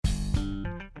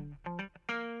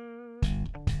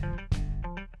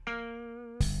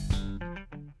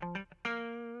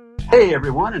Hey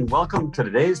everyone, and welcome to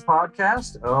today's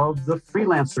podcast of the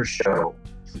Freelancer Show.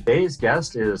 Today's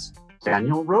guest is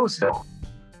Daniel Rosehill,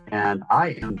 and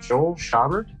I am Joel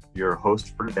Schaubert, your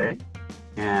host for today.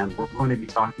 And we're going to be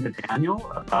talking to Daniel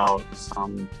about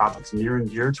some topics near and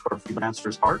dear to our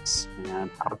freelancers' hearts and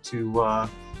how to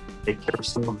take care of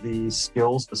some of the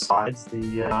skills besides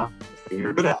the thing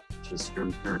you're good at, which is your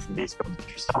main skills that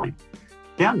you're selling.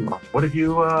 Daniel, what have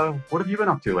you been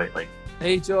up to lately?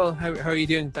 Hey Joel, how are you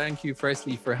doing? Thank you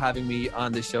firstly for having me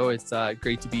on the show. It's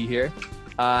great to be here.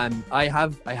 I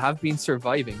have been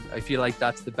surviving. I feel like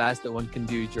that's the best that one can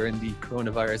do during the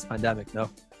coronavirus pandemic. No.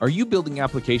 Are you building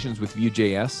applications with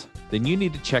Vue.js? Then you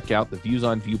need to check out the Views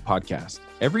on Vue podcast.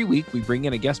 Every week, we bring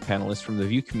in a guest panelist from the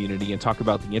Vue community and talk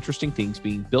about the interesting things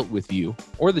being built with Vue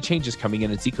or the changes coming in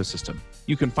its ecosystem.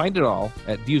 You can find it all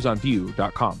at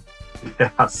viewsonvue.com.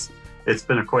 Yes, it's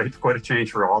been quite a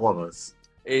change for all of us.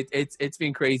 It's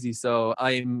been crazy. So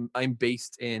I'm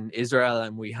based in Israel,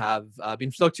 and we have been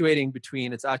fluctuating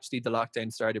between. It's actually the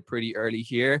lockdown started pretty early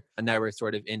here, and now we're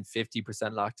sort of in 50%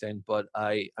 lockdown. But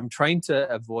I'm trying to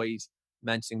avoid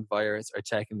mentioning virus or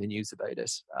checking the news about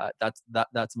it.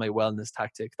 That's my wellness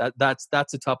tactic. That's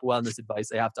a top wellness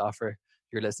advice I have to offer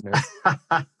your listeners.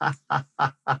 I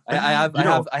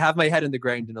have my head in the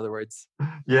ground, in other words.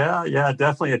 Yeah,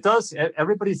 definitely. It does.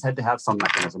 Everybody's had to have some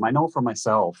mechanism. I know for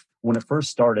myself, when it first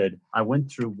started, I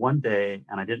went through one day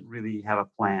and I didn't really have a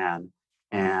plan.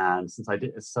 And since I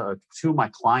did, two of my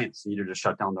clients needed to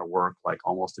shut down their work like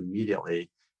almost immediately.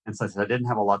 And since I didn't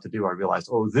have a lot to do, I realized,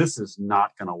 this is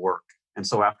not going to work. And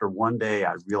so after one day,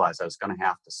 I realized I was going to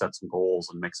have to set some goals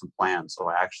and make some plans. So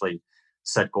I actually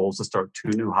set goals to start 2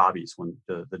 new hobbies when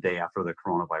the day after the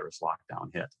coronavirus lockdown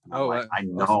hit. And I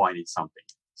know awesome. I need something.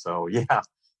 So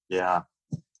yeah.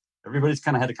 Everybody's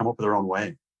kind of had to come up with their own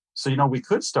way. So, we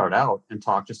could start out and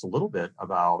talk just a little bit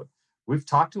about, we've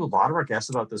talked to a lot of our guests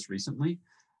about this recently,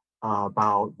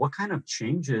 about what kind of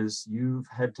changes you've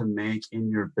had to make in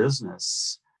your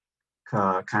business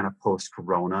kind of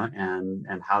post-corona and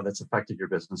how that's affected your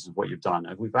business and what you've done.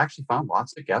 And we've actually found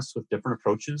lots of guests with different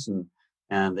approaches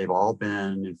and they've all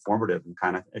been informative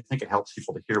and I think it helps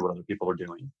people to hear what other people are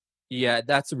doing. Yeah,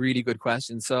 that's a really good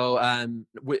question. So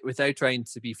without trying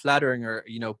to be flattering or,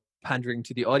 pandering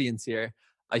to the audience here,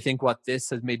 I think what this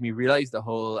has made me realize the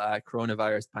whole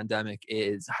coronavirus pandemic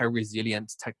is how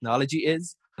resilient technology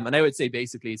is. And I would say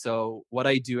basically, so what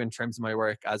I do in terms of my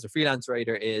work as a freelance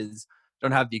writer is,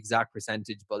 don't have the exact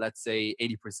percentage, but let's say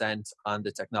 80% on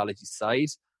the technology side.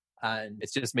 And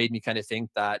it's just made me kind of think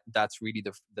that that's really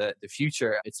the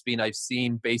future. I've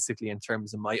seen basically in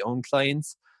terms of my own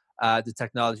clients, the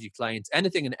technology clients,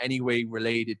 anything in any way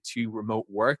related to remote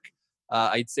work,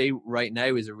 I'd say right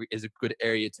now is a good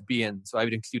area to be in. So I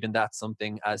would include in that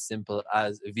something as simple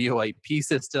as a VoIP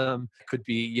system. It could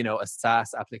be, a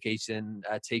SaaS application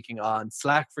taking on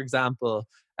Slack, for example.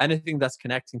 Anything that's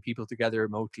connecting people together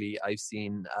remotely, I've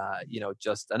seen,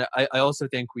 and I also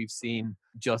think we've seen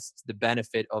just the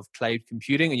benefit of cloud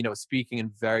computing, and, speaking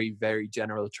in very, very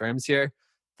general terms here,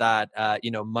 that,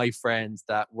 my friends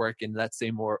that work in, let's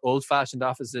say, more old-fashioned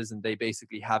offices, and they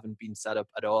basically haven't been set up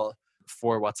at all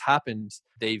for what's happened,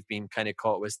 they've been kind of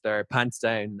caught with their pants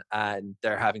down and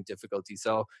they're having difficulty.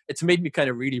 So it's made me kind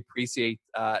of really appreciate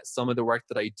some of the work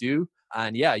that I do.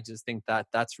 And yeah, I just think that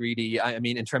that's really,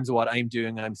 in terms of what I'm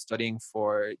doing, I'm studying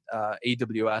for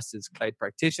AWS's Cloud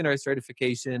Practitioner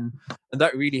certification. And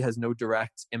that really has no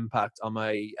direct impact on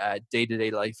my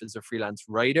day-to-day life as a freelance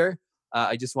writer.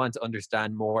 I just want to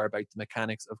understand more about the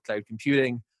mechanics of cloud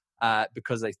computing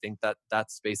because I think that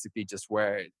that's basically just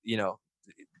where,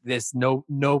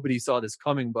 nobody saw this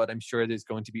coming, but I'm sure there's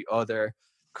going to be other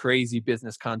crazy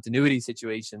business continuity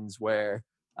situations where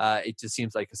it just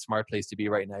seems like a smart place to be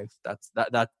right now.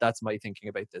 That's my thinking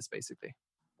about this, basically.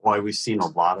 Boy, we've seen a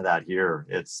lot of that here.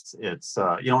 It's and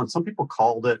some people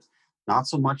called it not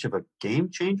so much of a game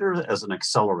changer as an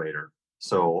accelerator.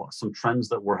 So some trends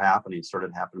that were happening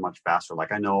started happening much faster.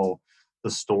 Like I know the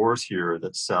stores here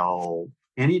that sell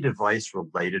any device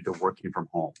related to working from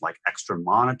home, like extra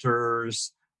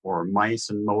monitors or mice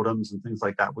and modems and things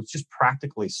like that, was just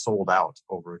practically sold out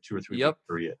over a 2 or 3 week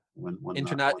period. When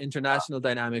international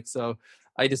dynamics. So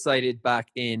I decided back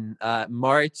in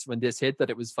March when this hit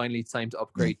that it was finally time to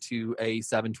upgrade to a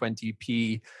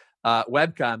 720p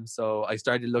webcam. So I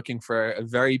started looking for a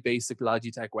very basic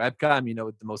Logitech webcam,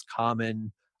 the most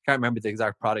common, I can't remember the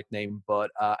exact product name, but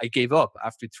I gave up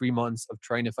after 3 months of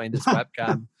trying to find this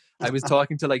webcam. I was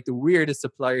talking to like the weirdest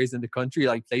suppliers in the country,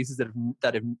 like places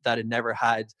that had never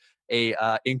had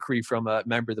a inquiry from a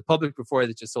member of the public before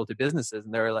that just sold to businesses.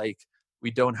 And they were like,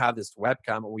 we don't have this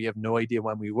webcam and we have no idea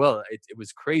when we will. It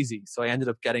was crazy. So I ended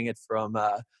up getting it from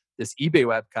this eBay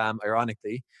webcam,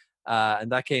 ironically.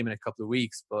 And that came in a couple of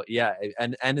weeks. But yeah,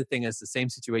 and the thing is, the same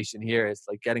situation here. It's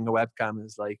like getting a webcam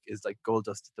is like gold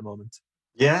dust at the moment.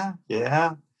 Yeah,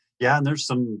 yeah, yeah. And there's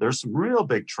some real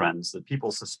big trends that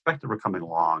people suspected were coming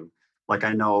along. Like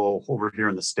I know over here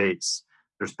in the States,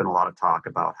 there's been a lot of talk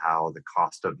about how the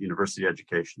cost of university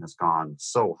education has gone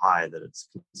so high that it's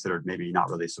considered maybe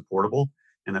not really supportable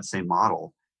in that same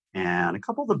model. And a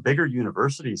couple of the bigger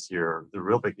universities here, the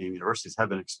real big name universities, have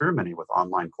been experimenting with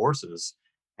online courses.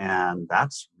 And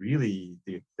that's really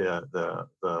the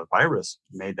virus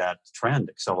made that trend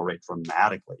accelerate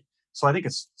dramatically. So I think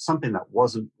it's something that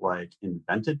wasn't like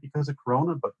invented because of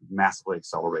Corona, but massively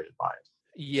accelerated by it.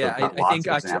 So Yeah, we've got I lots think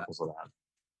of actually, examples of that.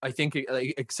 I think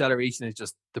like, acceleration is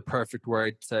just the perfect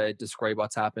word to describe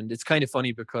what's happened. It's kind of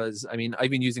funny because, I mean, I've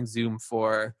been using Zoom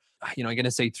for, I'm going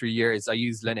to say 3 years. I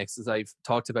use Linux, as I've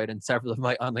talked about in several of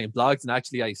my online blogs. And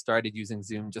actually, I started using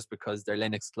Zoom just because their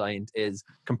Linux client is,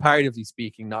 comparatively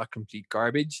speaking, not complete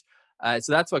garbage.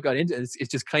 So that's what got into it.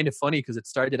 It's just kind of funny because it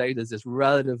started out as this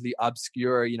relatively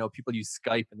obscure, people use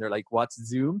Skype and they're like, what's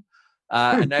Zoom?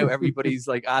 And now everybody's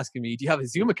like asking me, do you have a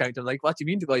Zoom account? I'm like, what do you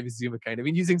mean do I have a Zoom account? I've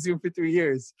been using Zoom for 3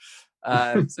 years.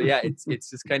 So yeah, it's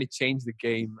just kind of changed the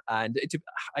game. And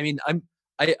I mean,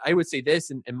 I would say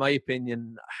this, in my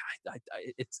opinion,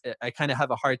 I kind of have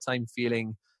a hard time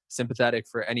feeling sympathetic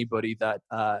for anybody that,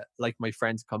 like my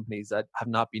friends' companies that have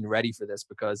not been ready for this,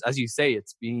 because as you say,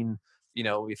 it's been,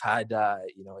 we've had,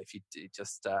 if you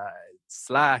just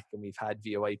Slack, and we've had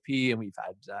VoIP, and we've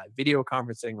had video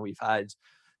conferencing, and we've had,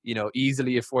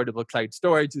 easily affordable cloud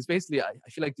storage. Is basically, I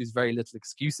feel like there's very little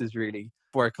excuses really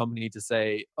for a company to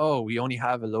say, oh, we only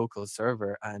have a local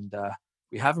server, and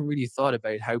we haven't really thought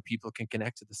about how people can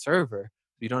connect to the server.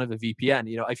 We don't have a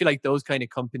VPN. I feel like those kind of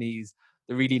companies,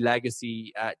 the really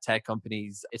legacy tech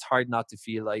companies, it's hard not to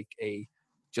feel like a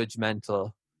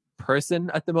judgmental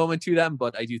person at the moment to them.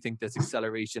 But I do think this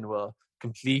acceleration will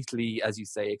completely, as you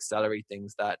say, accelerate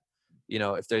things that,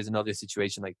 if there's another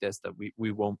situation like this, that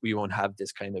we won't have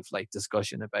this kind of like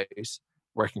discussion about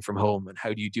working from home and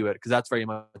how do you do it, because that's very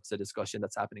much the discussion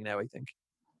that's happening now, I think.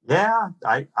 Yeah,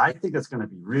 I think it's going to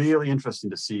be really interesting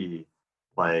to see,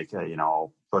 like,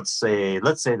 let's say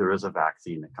there is a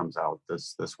vaccine that comes out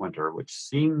this winter, which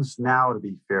seems now to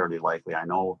be fairly likely. I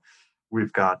know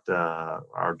we've got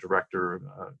our director,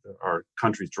 our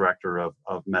country's director of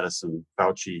medicine,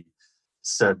 Fauci,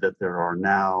 said that there are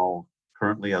now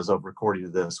currently, as of recording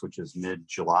of this, which is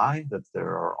mid-July, that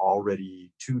there are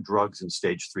already 2 drugs in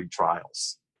stage 3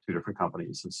 trials, 2 different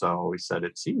companies. And so he said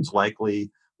it seems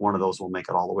likely one of those will make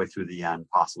it all the way through the end,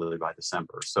 possibly by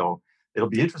December. So it'll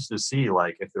be interesting to see,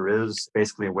 like, if there is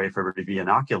basically a way for everybody to be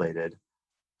inoculated,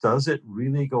 does it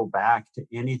really go back to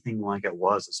anything like it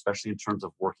was, especially in terms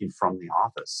of working from the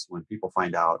office? When people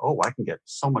find out, oh, I can get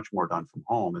so much more done from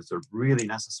home, is it really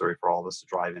necessary for all of us to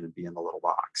drive in and be in the little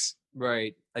box?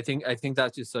 Right. I think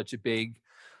that's just such a big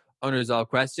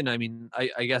unresolved question. I mean,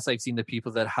 I guess I've seen the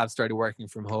people that have started working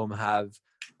from home have,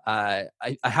 I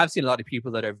have seen a lot of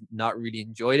people that have not really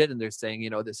enjoyed it, and they're saying,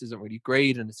 this isn't really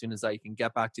great, and as soon as I can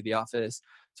get back to the office.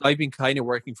 So I've been kind of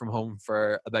working from home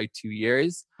for about 2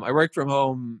 years. I work from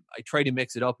home. I try to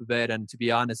mix it up a bit, and to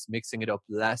be honest, mixing it up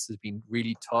less has been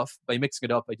really tough. By mixing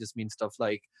it up, I just mean stuff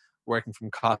like working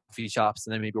from coffee shops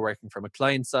and then maybe working from a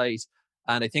client site.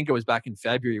 And I think it was back in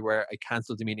February where I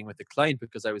canceled the meeting with the client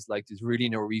because I was like, there's really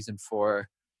no reason for,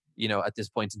 at this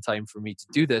point in time for me to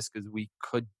do this, because we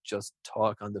could just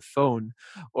talk on the phone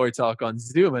or talk on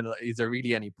Zoom. And is there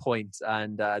really any point?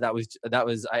 And that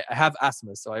was, I have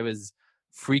asthma. So I was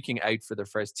freaking out for the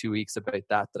first 2 weeks about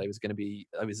that I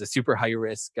was a super high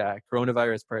risk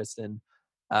coronavirus person.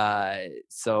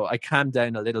 So I calmed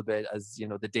down a little bit as,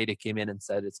 the data came in and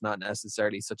said it's not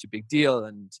necessarily such a big deal.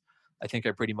 And I think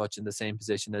I'm pretty much in the same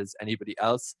position as anybody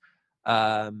else.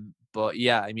 But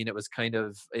yeah, I mean, it was kind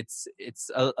of, it's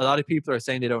a lot of people are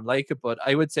saying they don't like it, but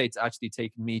I would say it's actually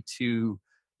taken me 2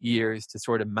 years to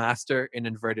sort of master, in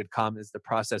inverted commas, the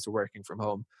process of working from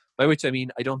home. By which I mean,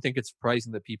 I don't think it's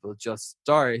surprising that people just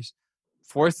start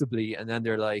forcibly and then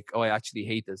they're like, oh, I actually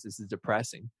hate this. This is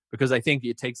depressing. Because I think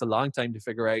it takes a long time to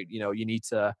figure out, you need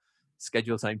to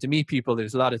schedule time to meet people.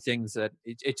 There's a lot of things that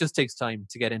it just takes time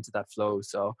to get into that flow.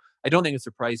 So I don't think it's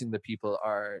surprising that people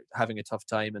are having a tough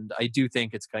time. And I do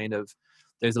think it's kind of,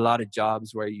 there's a lot of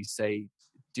jobs where you say,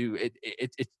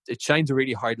 it shines a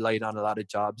really hard light on a lot of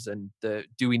jobs, and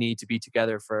do we need to be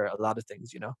together for a lot of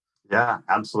things, Yeah,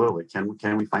 absolutely.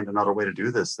 Can we find another way to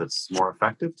do this that's more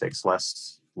effective, takes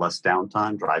less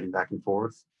downtime, driving back and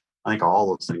forth? I think all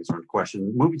those things are in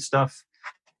question. Moving stuff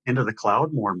into the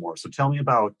cloud more and more. So tell me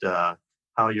about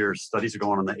how your studies are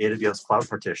going on the AWS Cloud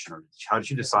Partitioner. How did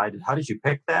you decide? How did you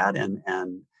pick that, and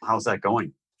how's that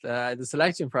going? The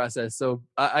selection process. So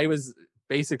I was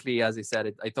basically, as I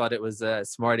said, I thought it was a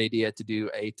smart idea to do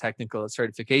a technical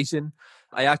certification.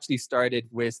 I actually started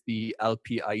with the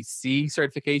LPIC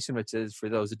certification, which is, for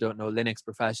those who don't know, Linux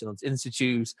Professionals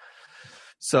Institute.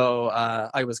 So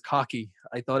I was cocky.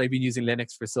 I thought I'd been using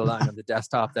Linux for so long on the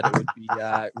desktop that it would be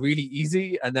really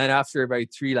easy. And then after about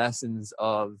 3 lessons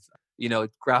of,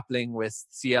 grappling with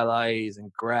CLIs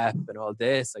and grep and all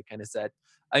this, I kind of said,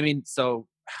 so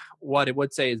what I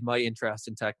would say is my interest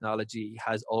in technology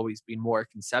has always been more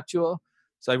conceptual.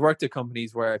 So I've worked at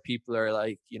companies where people are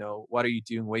like, what are you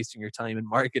doing wasting your time in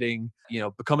marketing?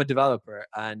 Become a developer.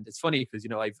 And it's funny because,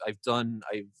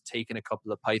 I've taken a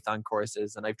couple of Python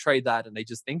courses and I've tried that. And I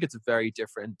just think it's a very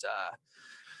different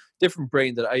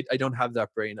brain. That I don't have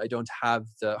that brain. I don't have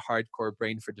the hardcore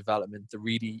brain for development, the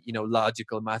really,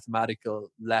 logical,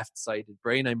 mathematical, left-sided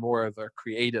brain. I'm more of a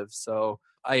creative. So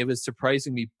I was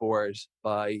surprisingly bored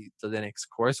by the Linux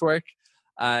coursework.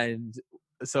 And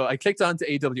so I clicked onto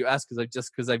AWS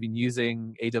because I've been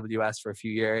using AWS for a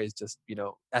few years, just,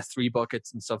 S3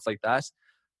 buckets and stuff like that.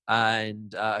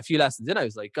 And a few lessons in, I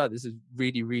was like, God, this is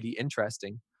really, really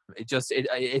interesting.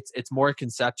 It's more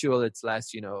conceptual. It's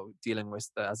less, dealing with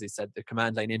as I said, the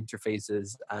command line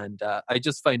interfaces, and I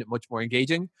just find it much more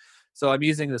engaging. So I'm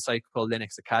using the site called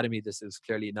Linux Academy. This is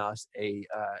clearly not a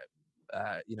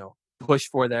push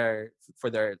for their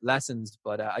lessons,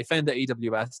 but I found the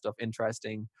AWS stuff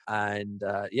interesting, and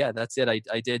that's it.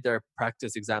 I did their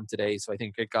practice exam today, so I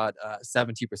think it got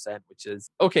 70%, which is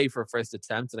okay for a first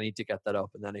attempt, and I need to get that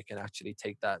up, and then I can actually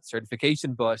take that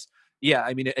certification. But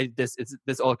yeah,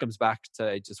 this all comes back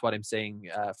to just what I'm saying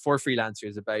for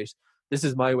freelancers about this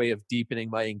is my way of deepening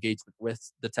my engagement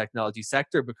with the technology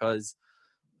sector, because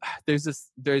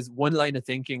there's one line of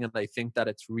thinking, and I think that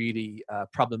it's really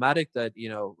problematic, that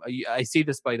I see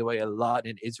this, by the way, a lot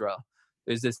in Israel.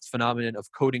 There's this phenomenon of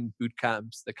coding boot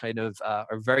camps that kind of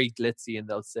are very glitzy, and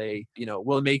they'll say,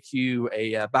 we'll make you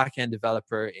a back-end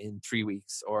developer in 3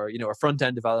 weeks, or a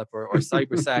front-end developer, or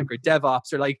cybersec, or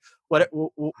DevOps, or like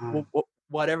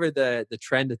whatever the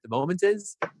trend at the moment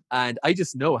is. And I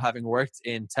just know, having worked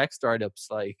in tech startups,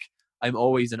 like, I'm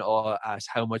always in awe at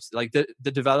how much, like,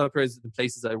 the developers, the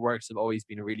places I worked have always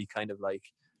been really kind of like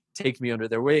take me under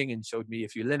their wing and showed me a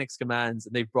few Linux commands,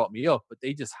 and they've brought me up, but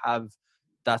they just have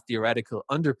that theoretical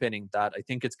underpinning that I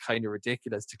think it's kind of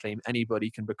ridiculous to claim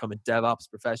anybody can become a DevOps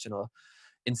professional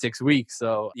in 6 weeks.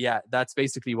 So yeah, that's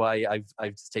basically why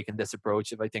I've taken this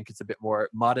approach. If I think it's a bit more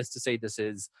modest to say this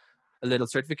is a little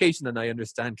certification, and I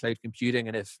understand cloud computing,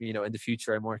 and if in the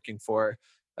future I'm working for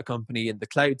a company in the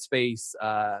cloud space,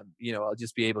 I'll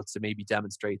just be able to maybe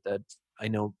demonstrate that I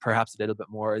know perhaps a little bit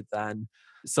more than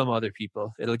some other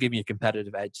people. It'll give me a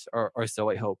competitive edge, or so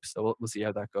I hope. So we'll see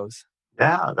how that goes.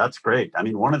 Yeah, that's great. I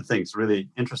mean, one of the things really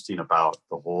interesting about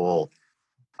the whole,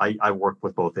 I work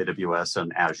with both AWS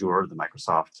and Azure, the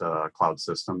Microsoft cloud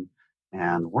system.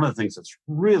 And one of the things that's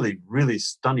really, really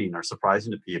stunning or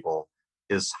surprising to people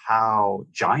is how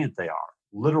giant they are,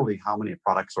 literally how many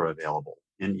products are available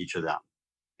in each of them.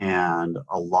 And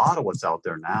a lot of what's out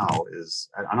there now is,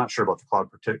 I'm not sure about the cloud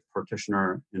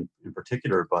partitioner in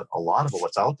particular, but a lot of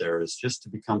what's out there is just to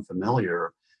become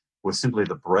familiar with simply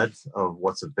the breadth of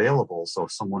what's available. So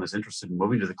if someone is interested in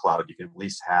moving to the cloud, you can at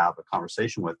least have a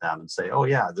conversation with them and say, oh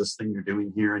yeah, this thing you're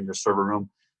doing here in your server room,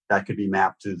 that could be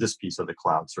mapped to this piece of the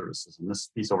cloud services. And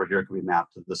this piece over here could be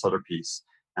mapped to this other piece.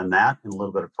 And that, and a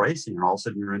little bit of pricing, and all of a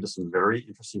sudden you're into some very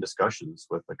interesting discussions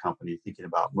with the company thinking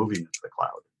about moving into the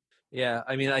cloud. Yeah,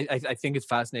 I think it's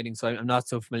fascinating. So I'm not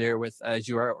so familiar with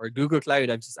Azure or Google Cloud.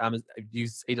 I've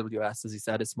used AWS, as you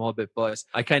said, a small bit, but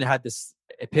I kind of had this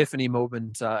epiphany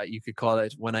moment, you could call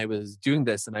it, when I was doing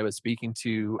this, and I was speaking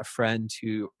to a friend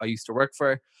who I used to work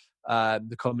for.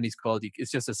 The company's called,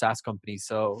 it's just a SaaS company.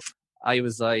 So I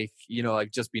was like,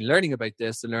 I've just been learning about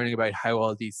this and learning about how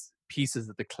all these pieces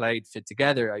of the cloud fit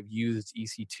together. I've used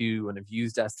EC2 and I've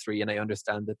used S3, and I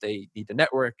understand that they need a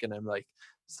network. And I'm like,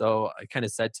 so I kind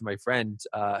of said to my friend,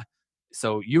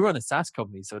 so you run a SaaS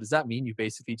company. So does that mean you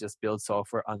basically just build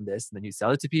software on this and then you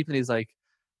sell it to people? And he's like,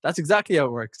 that's exactly how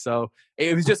it works. So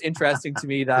it was just interesting to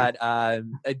me that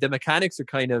the mechanics are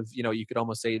kind of, you could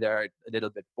almost say they're a little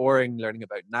bit boring, learning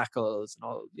about knuckles and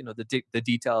all, the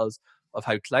details of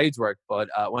how clouds work. But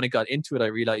when I got into it, I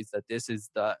realized that this is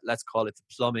let's call it the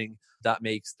plumbing that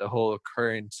makes the whole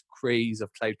current craze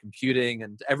of cloud computing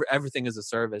and everything as a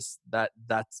service.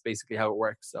 That's basically how it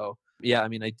works. So yeah,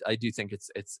 I do think it's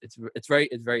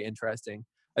very interesting.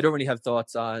 I don't really have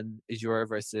thoughts on Azure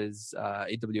versus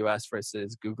AWS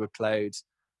versus Google Cloud.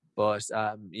 But,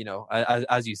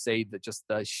 as you say, that just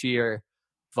the sheer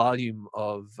volume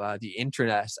of the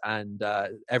internet and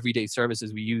everyday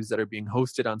services we use that are being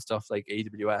hosted on stuff like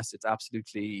AWS, it's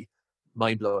absolutely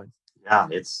mind-blowing. Yeah,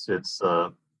 it's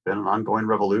been an ongoing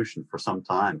revolution for some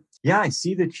time. Yeah, I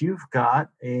see that you've got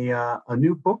a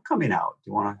new book coming out.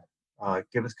 Do you want to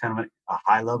give us kind of a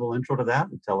high level intro to that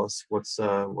and tell us what's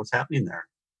happening there?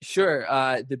 Sure.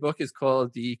 The book is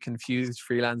called "The Confused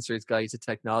Freelancer's Guide to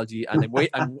Technology," and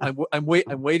I'm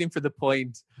waiting for the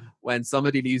point when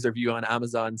somebody leaves a review on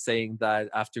Amazon saying that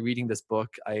after reading this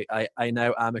book, I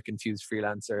now am a confused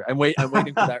freelancer. I'm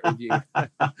waiting for that review.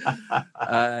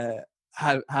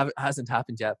 Hasn't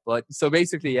happened yet, but so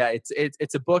basically, yeah,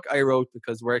 it's a book I wrote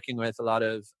because working with a lot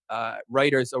of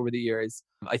writers over the years,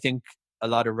 I think a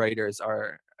lot of writers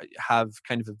have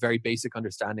kind of a very basic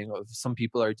understanding of, some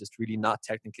people are just really not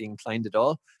technically inclined at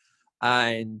all,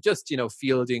 and just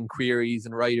fielding queries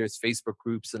and writers Facebook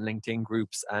groups and LinkedIn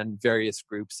groups and various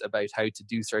groups about how to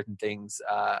do certain things.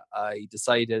 I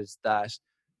decided that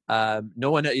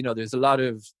no one, there's a lot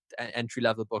of entry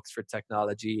level books for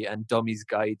technology and dummies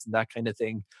guides and that kind of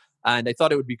thing, and I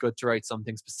thought it would be good to write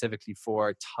something specifically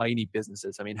for tiny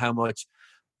businesses. I mean, how much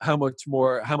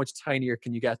tinier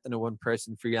can you get than a one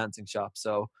person freelancing shop?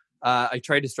 So I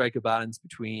try to strike a balance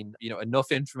between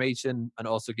enough information and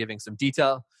also giving some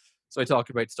detail. So I talk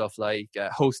about stuff like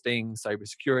hosting,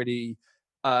 cybersecurity,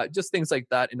 just things like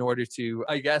that, in order to,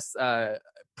 I guess,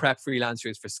 prep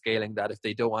freelancers for scaling that if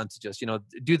they don't want to just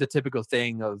do the typical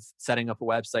thing of setting up a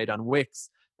website on Wix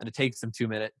and it takes them 2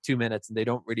 minutes and they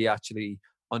don't really actually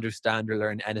understand or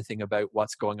learn anything about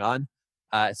what's going on.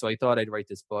 So I thought I'd write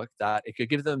this book that it could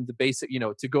give them the basic,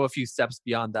 to go a few steps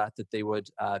beyond that they would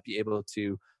be able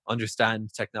to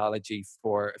understand technology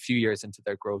for a few years into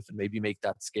their growth and maybe make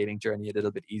that scaling journey a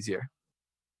little bit easier.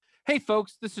 Hey,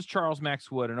 folks, this is Charles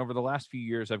Max Wood, and over the last few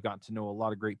years, I've gotten to know a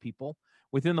lot of great people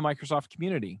within the Microsoft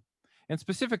community, and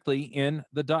specifically in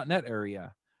the .NET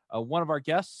area. One of our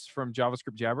guests from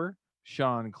JavaScript Jabber,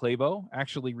 Sean Clabo,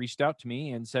 actually reached out to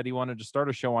me and said he wanted to start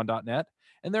a show on .NET.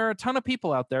 And there are a ton of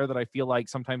people out there that I feel like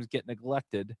sometimes get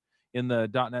neglected in the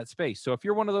 .NET space. So if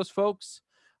you're one of those folks,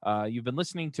 you've been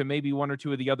listening to maybe one or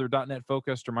two of the other .NET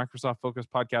focused or Microsoft focused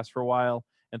podcasts for a while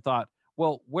and thought,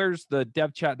 well, where's the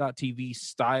devchat.tv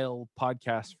style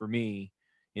podcast for me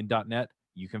in .NET?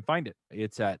 You can find it.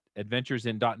 It's at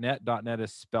adventuresin.net. .NET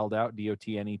is spelled out,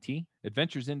 DOTNET.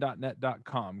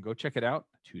 adventuresin.net.com. Go check it out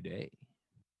today.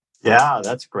 Yeah,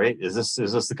 that's great. Is this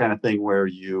the kind of thing where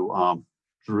you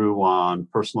drew on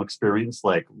personal experience,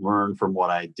 like learn from what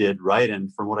I did right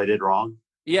and from what I did wrong?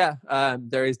 Yeah,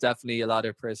 there is definitely a lot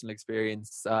of personal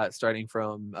experience, starting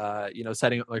from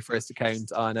setting up my first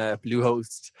account on a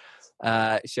Bluehost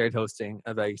shared hosting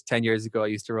about 10 years ago. I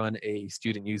used to run a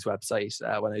student news website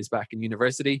when I was back in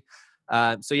university.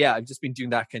 So yeah, I've just been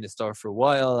doing that kind of stuff for a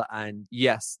while, and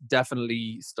yes,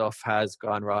 definitely stuff has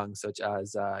gone wrong, such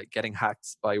as getting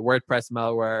hacked by WordPress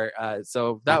malware.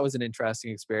 So that was an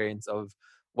interesting experience of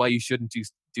why you shouldn't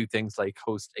do things like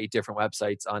host 8 different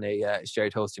websites on a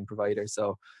shared hosting provider.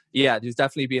 So yeah, there's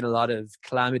definitely been a lot of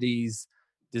calamities,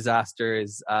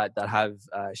 disasters that have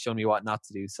shown me what not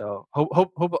to do. So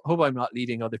hope I'm not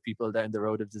leading other people down the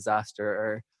road of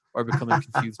disaster or becoming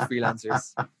confused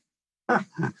freelancers. A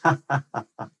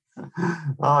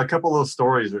couple of those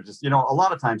stories are just, a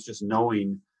lot of times just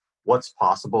knowing what's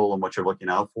possible and what you're looking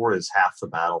out for is half the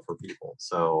battle for people.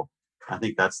 So I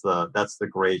think that's the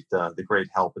great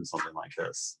help in something like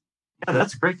this. Yeah,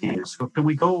 that's great, Daniel. So can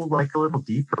we go like a little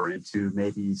deeper into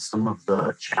maybe some of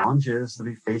the challenges that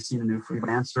be facing a new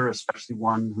freelancer, especially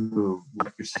one who,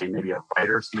 like you're saying, maybe a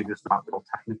writer, somebody who's not real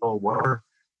technical? What are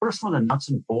some of the nuts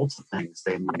and bolts of things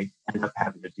they might end up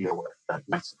having to deal with that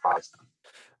might surprise them?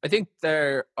 I think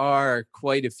there are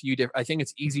quite a few different. I think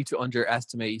it's easy to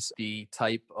underestimate the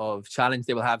type of challenge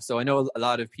they will have. So I know a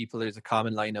lot of people, there's a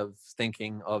common line of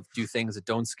thinking of do things that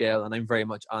don't scale, and I'm very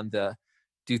much on the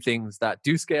do things that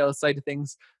do scale side of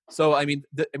things. So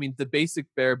the basic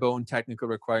bare bone technical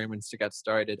requirements to get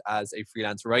started as a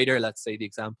freelance writer, let's say the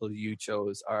example you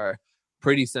chose, are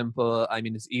pretty simple. I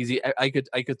mean, it's easy. I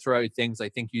could throw out things I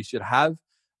think you should have,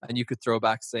 and you could throw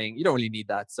back saying you don't really need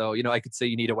that. So I could say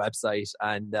you need a website,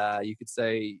 and you could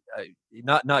say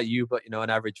not you, but an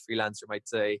average freelancer might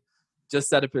say just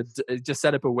set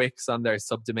up a Wix on their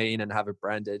subdomain and have it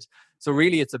branded. So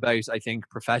really, it's about, I think,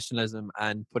 professionalism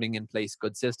and putting in place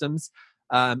good systems.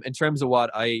 In terms of what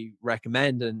I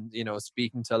recommend, and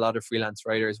speaking to a lot of freelance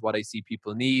writers, what I see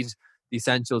people need, the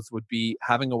essentials would be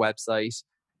having a website.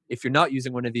 If you're not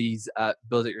using one of these,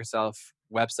 build it yourself.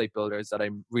 website builders that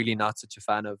I'm really not such a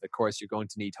fan of. Of course, you're going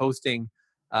to need hosting.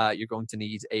 You're going to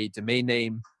need a domain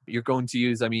name. You're going to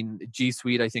use, G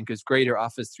Suite, I think, is great, or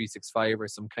Office 365 or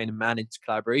some kind of managed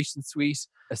collaboration suite.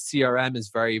 A CRM is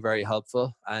very, very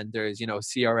helpful. And there's,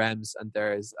 CRMs, and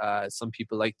there's some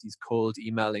people like these cold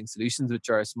emailing solutions, which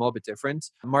are a small bit different.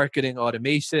 Marketing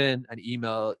automation and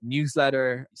email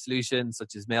newsletter solutions,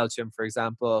 such as MailChimp, for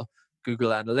example,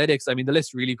 Google Analytics. The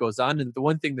list really goes on. And the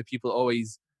one thing that people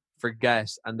always forget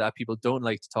and that people don't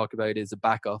like to talk about is a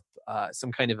backup,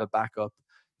 some kind of a backup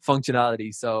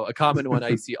functionality. So a common one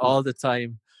I see all the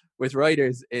time with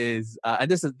writers is, and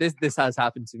this has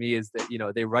happened to me, is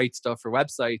that they write stuff for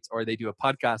websites or they do a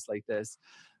podcast like this,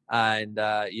 and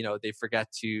they forget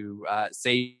to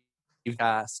save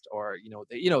cast, or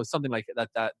something like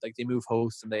that, like they move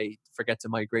hosts and they forget to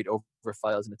migrate over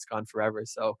files and it's gone forever.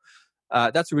 So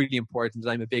that's really important.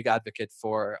 I'm a big advocate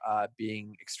for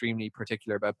being extremely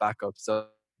particular about backups. So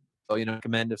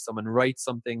recommend if someone writes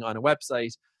something on a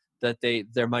website, that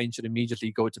their mind should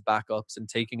immediately go to backups and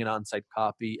taking an on-site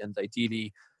copy, and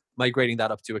ideally migrating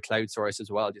that up to a cloud source as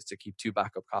well, just to keep 2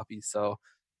 backup copies. So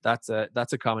that's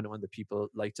a common one that people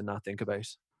like to not think about.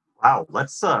 Wow,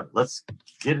 let's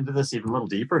get into this even a little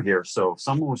deeper here. So if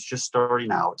someone was just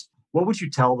starting out, what would you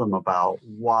tell them about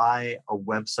why a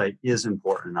website is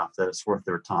important enough that it's worth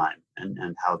their time,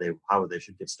 and how they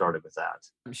should get started with that?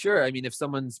 Sure. If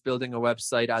someone's building a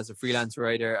website as a freelance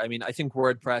writer, I think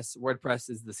WordPress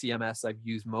is the CMS I've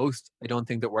used most. I don't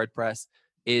think that WordPress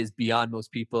is beyond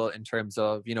most people in terms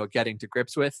of, getting to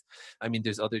grips with.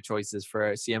 There's other choices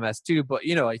for CMS too, but,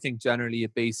 I think generally a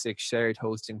basic shared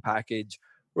hosting package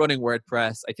running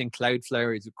WordPress. I think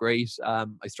Cloudflare is great.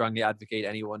 I strongly advocate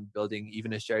anyone building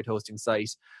even a shared hosting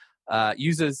site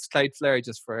uses Cloudflare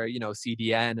just for,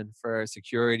 CDN and for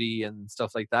security and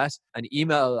stuff like that. And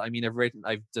email,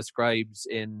 I've described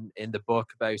in the book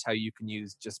about how you can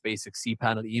use just basic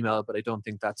cPanel email, but I don't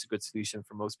think that's a good solution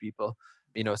for most people.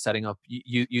 Setting up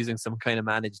using some kind of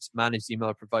managed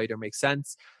email provider makes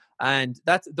sense. And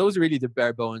those are really the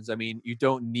bare bones. You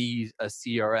don't need a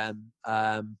CRM,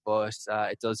 but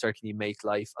it does certainly make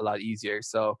life a lot easier.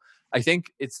 So I think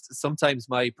it's sometimes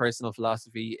my personal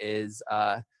philosophy is,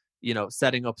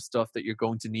 setting up stuff that you're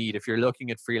going to need. If you're looking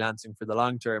at freelancing for the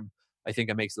long term, I think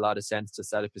it makes a lot of sense to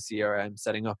set up a CRM,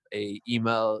 setting up a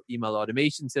email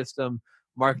automation system,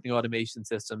 marketing automation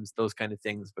systems, those kind of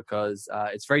things, because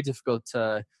it's very difficult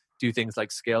to do things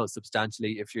like scale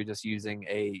substantially if you're just using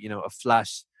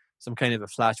some kind of a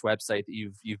flash website that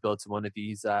you've built to one of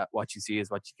these. What you see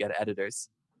is what you get editors.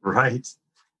 Right.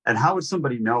 And how would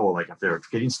somebody know, like, if they're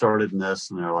getting started in this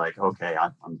and they're like, okay,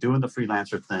 I'm doing the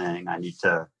freelancer thing, I need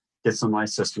to get some of my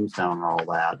systems down and all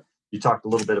that. You talked a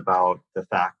little bit about the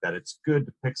fact that it's good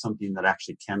to pick something that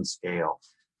actually can scale.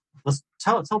 Let's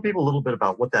tell people a little bit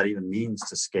about what that even means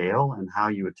to scale, and how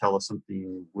you would tell if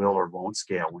something will or won't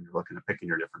scale when you're looking at picking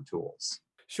your different tools.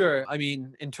 Sure.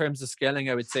 In terms of scaling,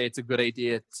 I would say it's a good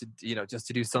idea to, just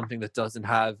to do something that doesn't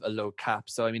have a low cap.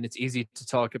 So, it's easy to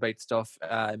talk about stuff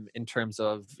in terms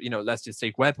of, let's just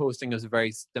take web hosting as a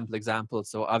very simple example.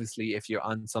 So obviously, if you're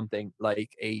on something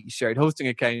like a shared hosting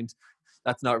account,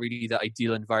 that's not really the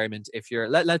ideal environment. If you're,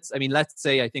 let's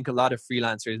say, I think a lot of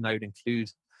freelancers, and I would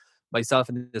include myself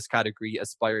in this category,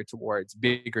 aspire towards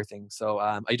bigger things. So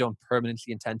I don't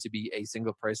permanently intend to be a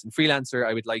single person freelancer.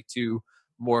 I would like to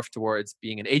morph towards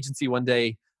being an agency one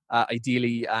day,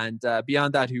 ideally, and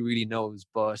beyond that, who really knows?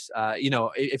 But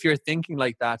if you're thinking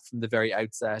like that from the very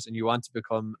outset, and you want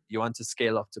to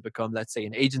scale up to become, let's say,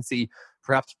 an agency,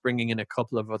 perhaps bringing in a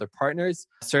couple of other partners.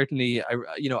 Certainly,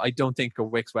 I don't think a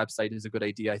Wix website is a good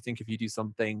idea. I think if you do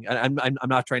something, and I'm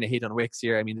not trying to hate on Wix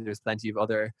here. There's plenty of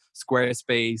other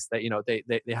Squarespace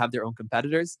that they have their own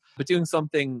competitors. But doing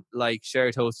something like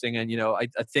shared hosting, and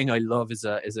a thing I love is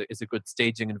a good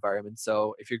staging environment.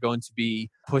 So if you're going to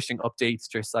be pushing updates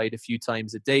to your site a few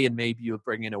times a day, and maybe you'll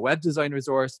bring in a web design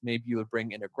resource, maybe you'll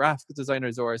bring in a graphic design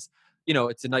resource.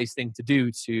 It's a nice thing to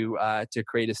do to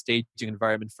create a staging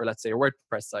environment for, let's say, a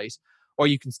WordPress site, or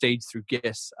you can stage through Git.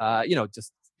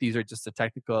 Just these are just the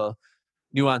technical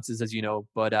nuances, as you know.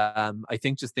 But I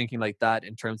think just thinking like that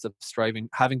in terms of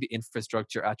having the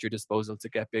infrastructure at your disposal to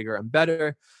get bigger and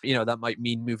better, that might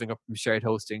mean moving up from shared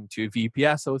hosting to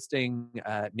VPS hosting,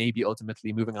 maybe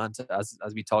ultimately moving on to, as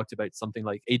we talked about, something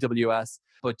like AWS,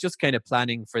 but just kind of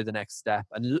planning for the next step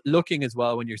and looking as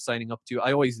well when you're signing up to.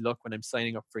 I always look when I'm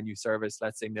signing up for a new service,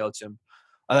 let's say MailChimp.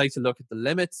 I like to look at the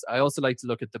limits. I also like to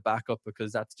look at the backup,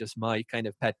 because that's just my kind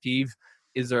of pet peeve.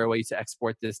 Is there a way to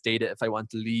export this data if I want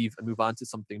to leave and move on to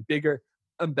something bigger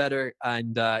and better?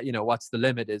 And, what's the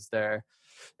limit? Is there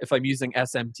if I'm using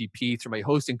SMTP through my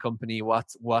hosting company,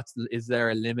 is there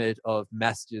a limit of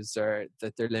messages or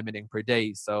that they're limiting per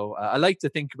day? So I like to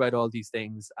think about all these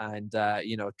things and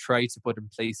try to put in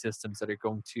place systems that are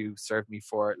going to serve me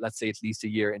for, let's say, at least a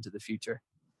year into the future.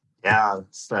 Yeah,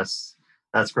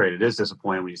 that's great. It is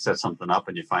disappointing when you set something up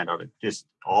and you find out it just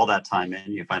all that time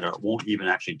in, you find out it won't even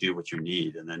actually do what you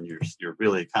need, and then you're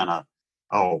really kind of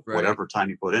Right. whatever time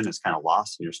you put in is kind of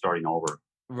lost, and you're starting over.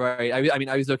 Right. I mean,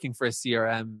 I was looking for a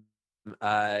CRM.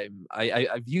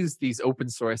 I've used these open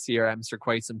source CRMs for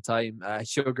quite some time,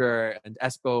 Sugar and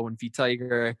Espo and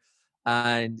VTiger,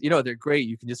 and they're great.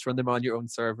 You can just run them on your own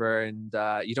server, and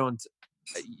you don't,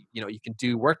 you can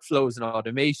do workflows and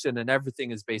automation, and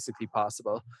everything is basically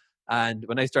possible. And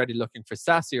when I started looking for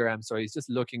SaaS CRM, so I was just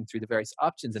looking through the various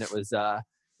options, and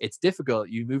it's difficult.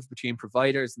 You move between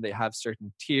providers, and they have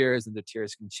certain tiers, and the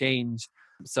tiers can change.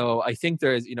 So I think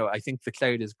I think the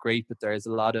cloud is great, but there's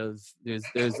a lot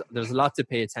to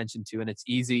pay attention to, and it's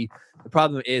easy. The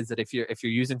problem is that if you're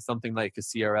using something like a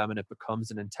CRM and it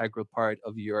becomes an integral part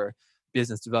of your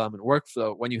business development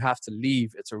workflow, when you have to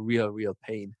leave, it's a real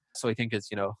pain. So I think it's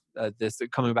this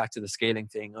coming back to the scaling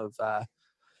thing of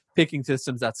picking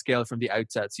systems that scale from the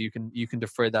outset, so you can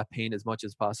defer that pain as much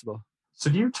as possible. So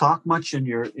do you talk much in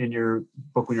your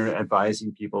book when you're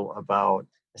advising people about?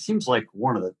 It seems like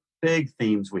one of the big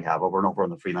themes we have over and over on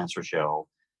the Freelancer show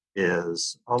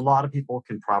is a lot of people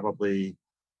can probably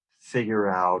figure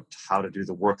out how to do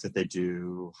the work that they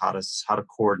do, how to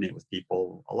coordinate with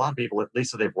people. A lot of people, at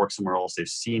least if they've worked somewhere else, they've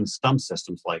seen some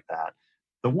systems like that.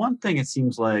 The one thing it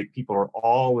seems like people are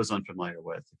always unfamiliar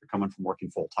with, if you're coming from working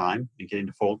full time and getting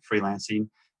to full freelancing,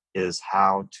 is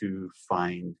how to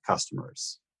find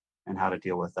customers and how to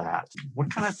deal with that.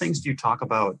 What kind of things do you talk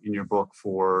about in your book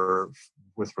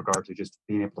with regard to just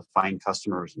being able to find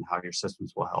customers and how your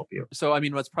systems will help you? So, I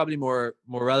mean, what's probably more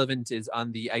relevant is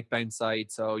on the outbound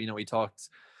side. So, we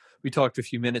talked a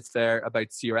few minutes there about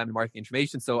CRM and marketing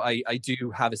information. So I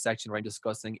do have a section where I'm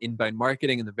discussing inbound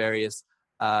marketing and the various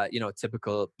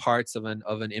typical parts of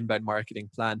an inbound marketing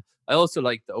plan. I also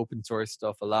like the open source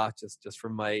stuff a lot, just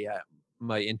from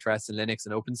my interest in Linux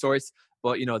and open source.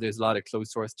 But there's a lot of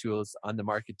closed source tools on the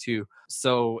market too.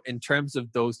 So in terms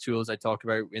of those tools I talk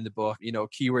about in the book,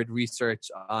 keyword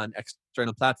research on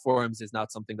external platforms is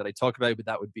not something that I talk about, but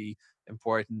that would be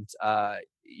important. An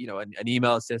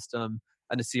email system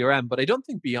and a CRM. But I don't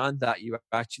think beyond that you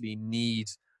actually need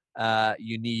a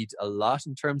lot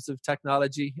in terms of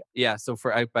technology. Yeah, so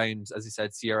for outbound, as I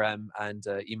said, CRM and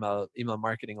email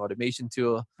marketing automation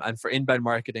tool. And for inbound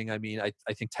marketing, I mean,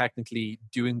 I think technically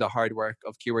doing the hard work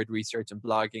of keyword research and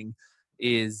blogging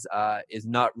is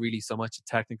not really so much a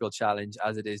technical challenge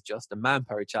as it is just a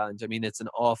manpower challenge. I mean, it's an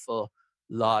awful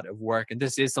lot of work, and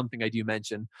this is something I do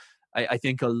mention. I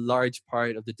think a large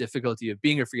part of the difficulty of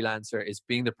being a freelancer is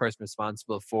being the person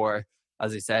responsible for,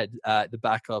 as I said, the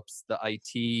backups, the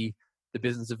IT, the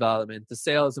business development, the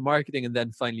sales, the marketing, and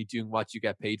then finally doing what you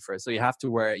get paid for. So you have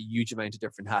to wear a huge amount of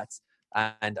different hats.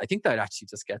 And I think that actually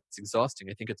just gets exhausting.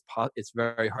 I think it's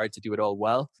very hard to do it all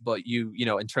well. But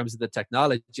in terms of the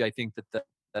technology, I think that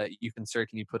you can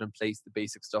certainly put in place the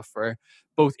basic stuff for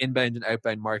both inbound and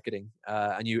outbound marketing.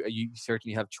 And you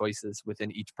certainly have choices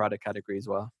within each product category as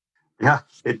well. Yeah,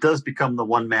 it does become the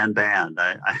one-man band.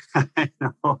 I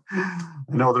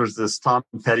know there's this Tom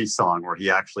Petty song where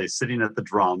he actually is sitting at the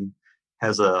drum,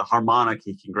 has a harmonic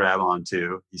he can grab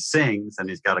onto, he sings, and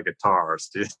he's got a guitar.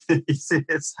 So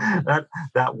it's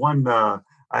that one, I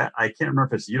can't remember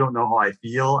if it's You Don't Know How I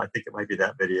Feel. I think it might be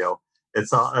that video.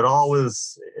 That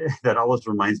always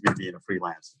reminds me of being a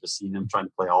freelancer, just seeing him trying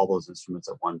to play all those instruments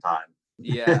at one time.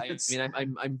 Yeah, I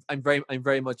mean, I'm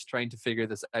very much trying to figure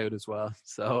this out as well.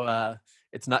 So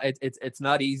it's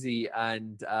not easy,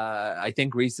 and I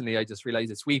think recently I just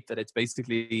realized this week that it's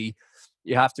basically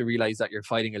you have to realize that you're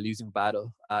fighting a losing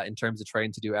battle in terms of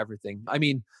trying to do everything. I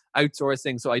mean,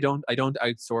 outsourcing. So I don't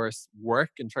outsource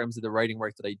work in terms of the writing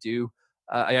work that I do.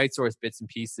 I outsource bits and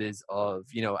pieces of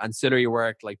ancillary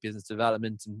work like business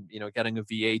development and getting a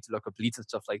VA to look up leads and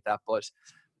stuff like that. But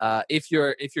if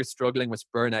you're struggling with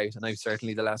burnout, and I've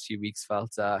certainly the last few weeks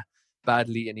felt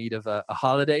badly in need of a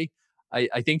holiday,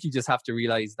 I think you just have to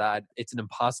realize that it's an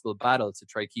impossible battle to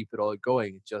try keep it all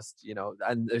going. It just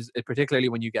and particularly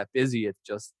when you get busy,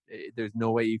 there's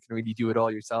no way you can really do it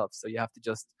all yourself. So you have to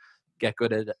just get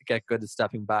good at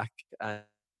stepping back and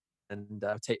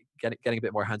getting a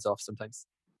bit more hands off sometimes.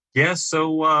 Yeah.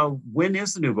 So when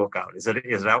is the new book out? Is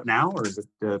it out now, or is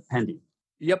it pending?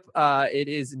 Yep, it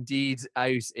is indeed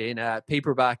out in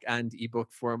paperback and ebook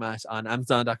format on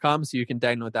Amazon.com. So you can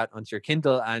download that onto your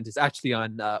Kindle. And it's actually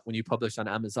on, when you publish on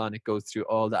Amazon, it goes through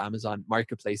all the Amazon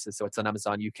marketplaces. So it's on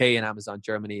Amazon UK and Amazon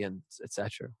Germany and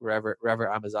etc.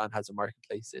 Wherever Amazon has a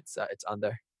marketplace, it's on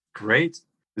there. Great.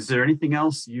 Is there anything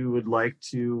else you would like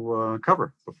to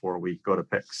cover before we go to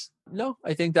picks? No,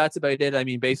 I think that's about it. I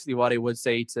mean, basically what I would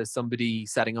say to somebody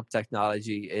setting up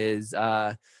technology is,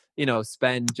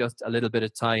 spend just a little bit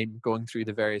of time going through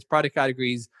the various product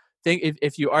categories. Think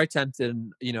if you are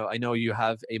tempted, I know you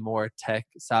have a more tech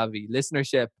savvy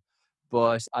listenership,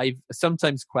 but I've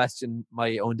sometimes questioned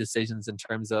my own decisions in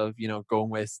terms of,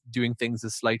 going with doing things a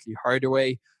slightly harder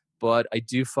way. But I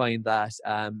do find that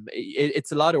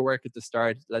it's a lot of work at the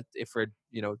start. If we're,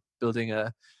 building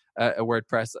a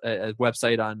WordPress, a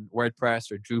website on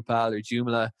WordPress or Drupal or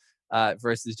Joomla,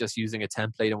 versus just using a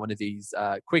template and one of these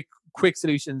quick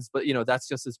solutions. But that's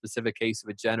just a specific case of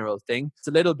a general thing. It's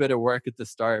a little bit of work at the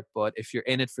start, but if you're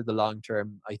in it for the long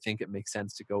term, I think it makes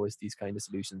sense to go with these kind of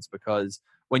solutions, because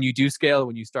when you do scale,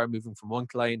 when you start moving from 1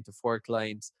 client to 4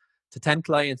 clients to 10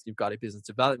 clients, you've got a business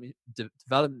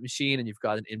development machine and you've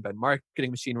got an inbound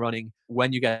marketing machine running.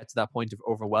 When you get to that point of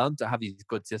overwhelm, to have these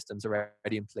good systems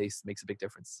already in place makes a big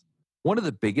difference. One of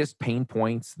the biggest pain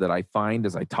points that I find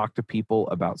as I talk to people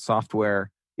about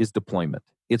software is deployment.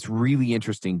 It's really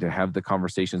interesting to have the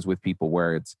conversations with people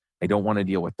where it's, I don't want to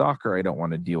deal with Docker. I don't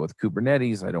want to deal with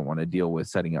Kubernetes. I don't want to deal with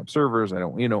setting up servers. I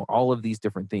don't, all of these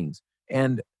different things.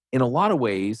 And in a lot of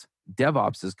ways,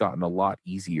 DevOps has gotten a lot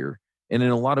easier. And in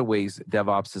a lot of ways,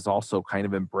 DevOps has also kind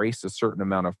of embraced a certain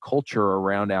amount of culture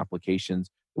around applications,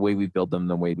 the way we build them,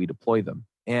 the way we deploy them.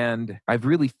 And I've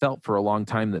really felt for a long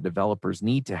time that developers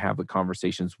need to have the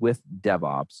conversations with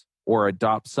DevOps or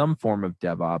adopt some form of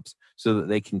DevOps so that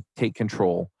they can take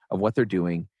control of what they're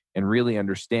doing and really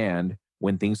understand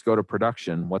when things go to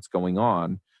production, what's going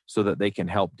on, so that they can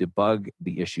help debug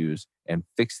the issues and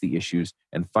fix the issues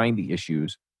and find the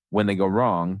issues when they go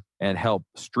wrong and help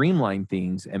streamline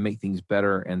things and make things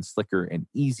better and slicker and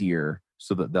easier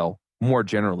so that they'll more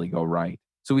generally go right.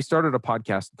 So we started a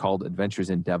podcast called Adventures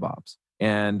in DevOps.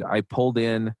 And I pulled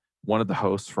in one of the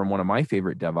hosts from one of my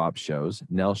favorite DevOps shows,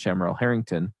 Nell Shamrell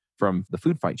Harrington from the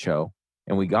Food Fight Show,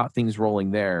 and we got things rolling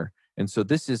there. And so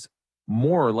this is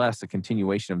more or less a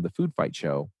continuation of the Food Fight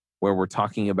Show, where we're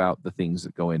talking about the things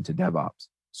that go into DevOps.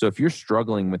 So if you're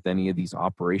struggling with any of these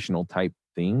operational type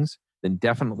things, then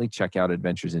definitely check out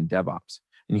Adventures in DevOps.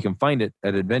 And you can find it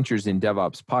at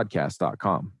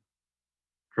adventuresindevopspodcast.com.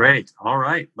 Great. All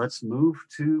right. Let's move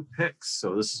to picks.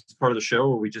 So this is part of the show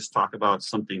where we just talk about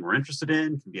something we're interested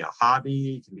in. It can be a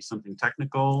hobby. It can be something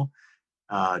technical.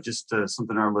 Just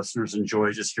something our listeners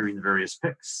enjoy, just hearing the various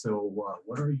picks. So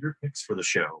what are your picks for the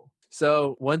show?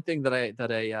 So one thing that I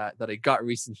got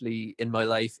recently in my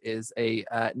life is a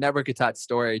network attached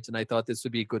storage, and I thought this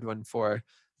would be a good one for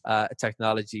a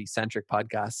technology centric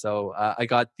podcast. So I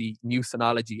got the new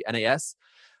Synology NAS,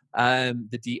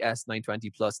 the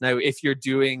DS920 Plus. Now, if you're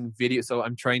doing video, so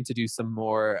I'm trying to do some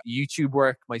more YouTube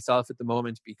work myself at the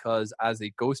moment, because as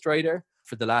a ghostwriter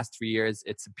for the last 3 years,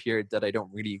 it's appeared that I don't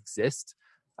really exist.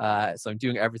 So I'm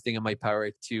doing everything in my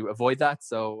power to avoid that.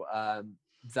 So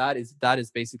that is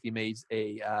basically made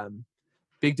a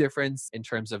big difference in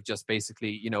terms of just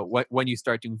basically, when you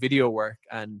start doing video work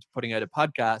and putting out a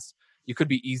podcast, you could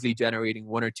be easily generating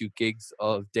 1 or 2 gigs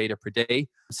of data per day.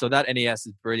 So that NAS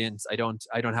is brilliant. I don't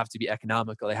have to be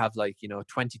economical. I have 20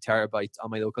 terabytes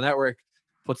on my local network,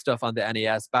 put stuff on the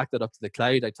NAS, back that up to the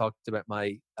cloud. I talked about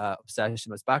my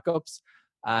obsession with backups.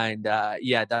 And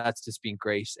that's just been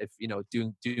great. If,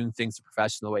 doing things the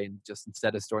professional way, and just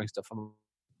instead of storing stuff on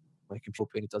my computer,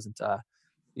 it doesn't, the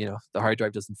hard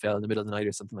drive doesn't fail in the middle of the night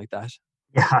or something like that.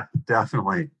 Yeah,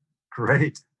 definitely.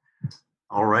 Great.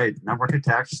 All right. Network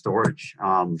attached storage.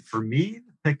 For me,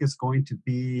 the pick is going to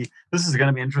be, this is going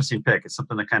to be an interesting pick. It's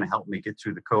something that kind of helped me get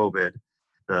through the COVID.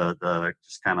 The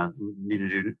just kind of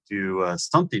needed to do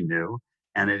something new,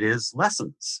 and it is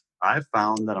lessons. I've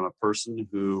found that I'm a person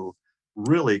who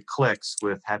really clicks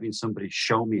with having somebody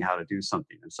show me how to do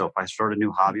something. And so if I start a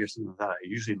new hobby or something like that, I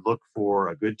usually look for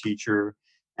a good teacher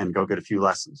and go get a few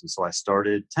lessons. And so I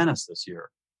started tennis this year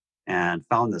and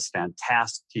found this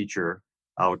fantastic teacher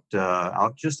out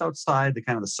just outside the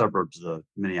kind of the suburbs of the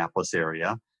Minneapolis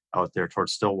area, out there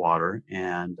towards Stillwater.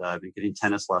 And I've been getting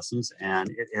tennis lessons, and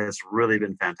it has really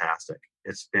been fantastic.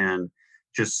 It's been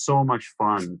just so much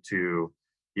fun to,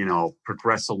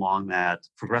 progress along the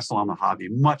hobby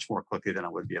much more quickly than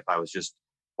it would be if I was just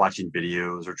watching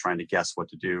videos or trying to guess what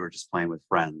to do or just playing with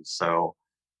friends. So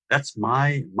that's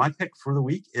my pick for the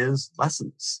week is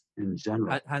lessons in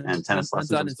general and tennis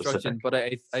lessons in specific. Instruction. But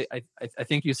I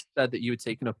think you said that you had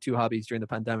taken up 2 hobbies during the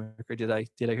pandemic, or did I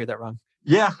hear that wrong?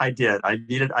 Yeah, I did. I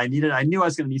knew I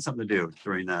was going to need something to do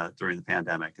during the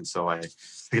pandemic, and so I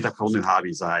picked up a couple new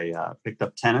hobbies. I picked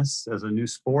up tennis as a new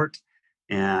sport,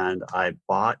 and I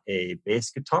bought a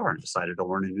bass guitar and decided to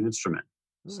learn a new instrument.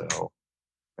 So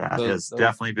that has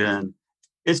definitely been.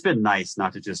 It's been nice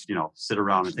not to just sit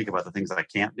around and think about the things that I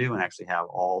can't do, and actually have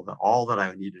all that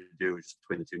I needed to do just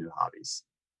between the 2 new hobbies.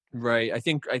 Right. I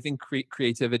think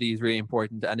creativity is really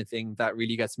important. Anything that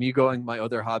really gets me going. My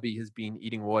other hobby has been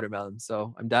eating watermelon,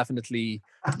 so I'm definitely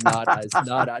not as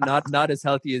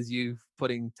healthy as you,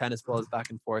 putting tennis balls back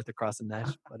and forth across the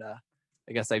net. But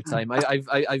I guess I have time.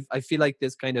 I feel like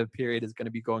this kind of period is going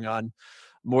to be going on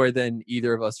more than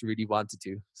either of us really wanted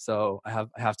to. So I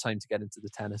have time to get into the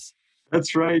tennis.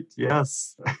 That's right.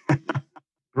 Yes.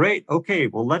 Great. Okay.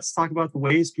 Well, let's talk about the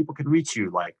ways people can reach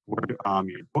you, like your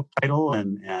book title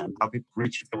and how people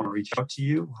reach you if they want to reach out to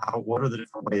you. What are the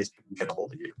different ways people can get a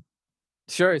hold of you?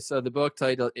 Sure. So the book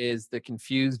title is The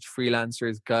Confused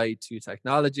Freelancer's Guide to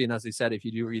Technology. And as I said, if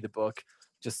you do read the book,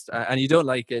 just and you don't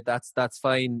like it, that's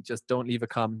fine. Just don't leave a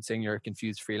comment saying you're a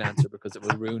confused freelancer, because it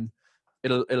will ruin.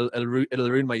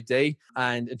 It'll ruin my day.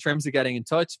 And in terms of getting in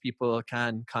touch, people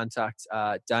can contact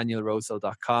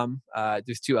danielrosehill.com.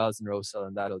 There's 2 L's in Rosehill,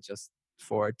 and that'll just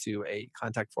forward to a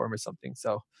contact form or something.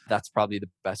 So that's probably the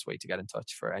best way to get in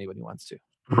touch for anyone who wants to.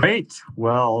 Great.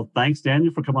 Well, thanks,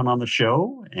 Daniel, for coming on the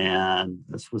show. And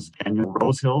this was Daniel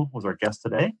Rosehill was our guest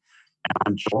today. And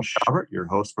I'm Joel Schaubert, your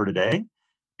host for today.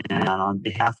 And on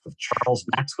behalf of Charles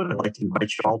Maxwood, I'd like to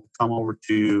invite you all to come over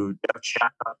to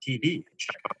devchat.tv and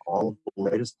check out all of the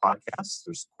latest podcasts.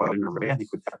 There's quite an array. I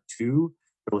think we've got 2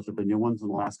 relatively new ones in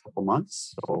the last couple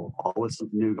months. So always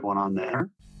something new going on there.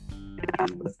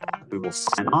 And with that, we will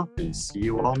sign off and see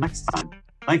you all next time.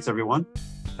 Thanks, everyone.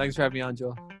 Thanks for having me on,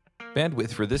 Joel.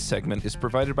 Bandwidth for this segment is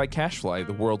provided by CashFly,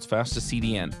 the world's fastest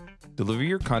CDN. Deliver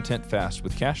your content fast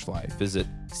with CashFly. Visit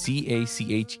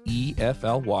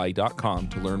CACHEFLY.com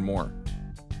to learn more.